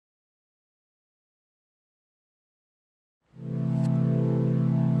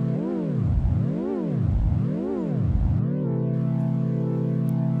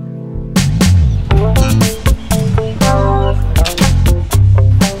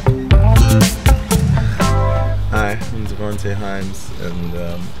Dante Himes, and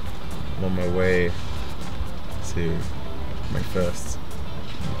I'm on my way to my first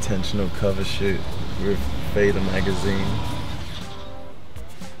intentional cover shoot with FADER magazine.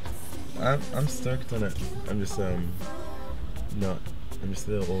 I'm stoked on it. I'm just I'm just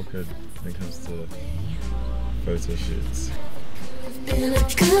a little awkward when it comes to photo shoots.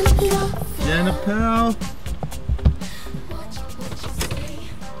 Jenna pal.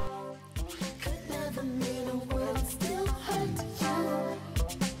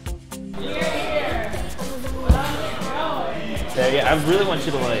 Yeah, I really want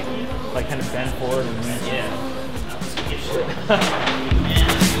you to like kind of bend forward and yeah.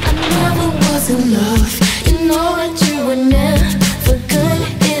 I never was in love. You know that you were never good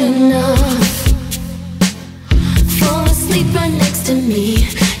enough. Fall asleep right next to me.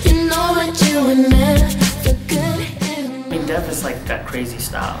 You know that you were never good enough. I mean, Dev is like got crazy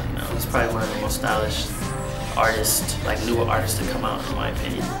style, you know. He's probably one of the most stylish artists, like newer artists to come out, in my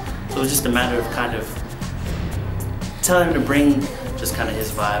opinion. So it was just a matter of kind of telling him to bring just kind of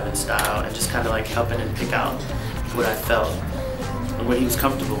his vibe and style, and just kind of like helping him pick out what I felt and what he was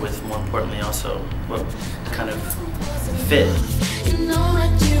comfortable with. More importantly, also what kind of fit. You know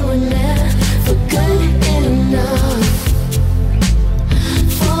that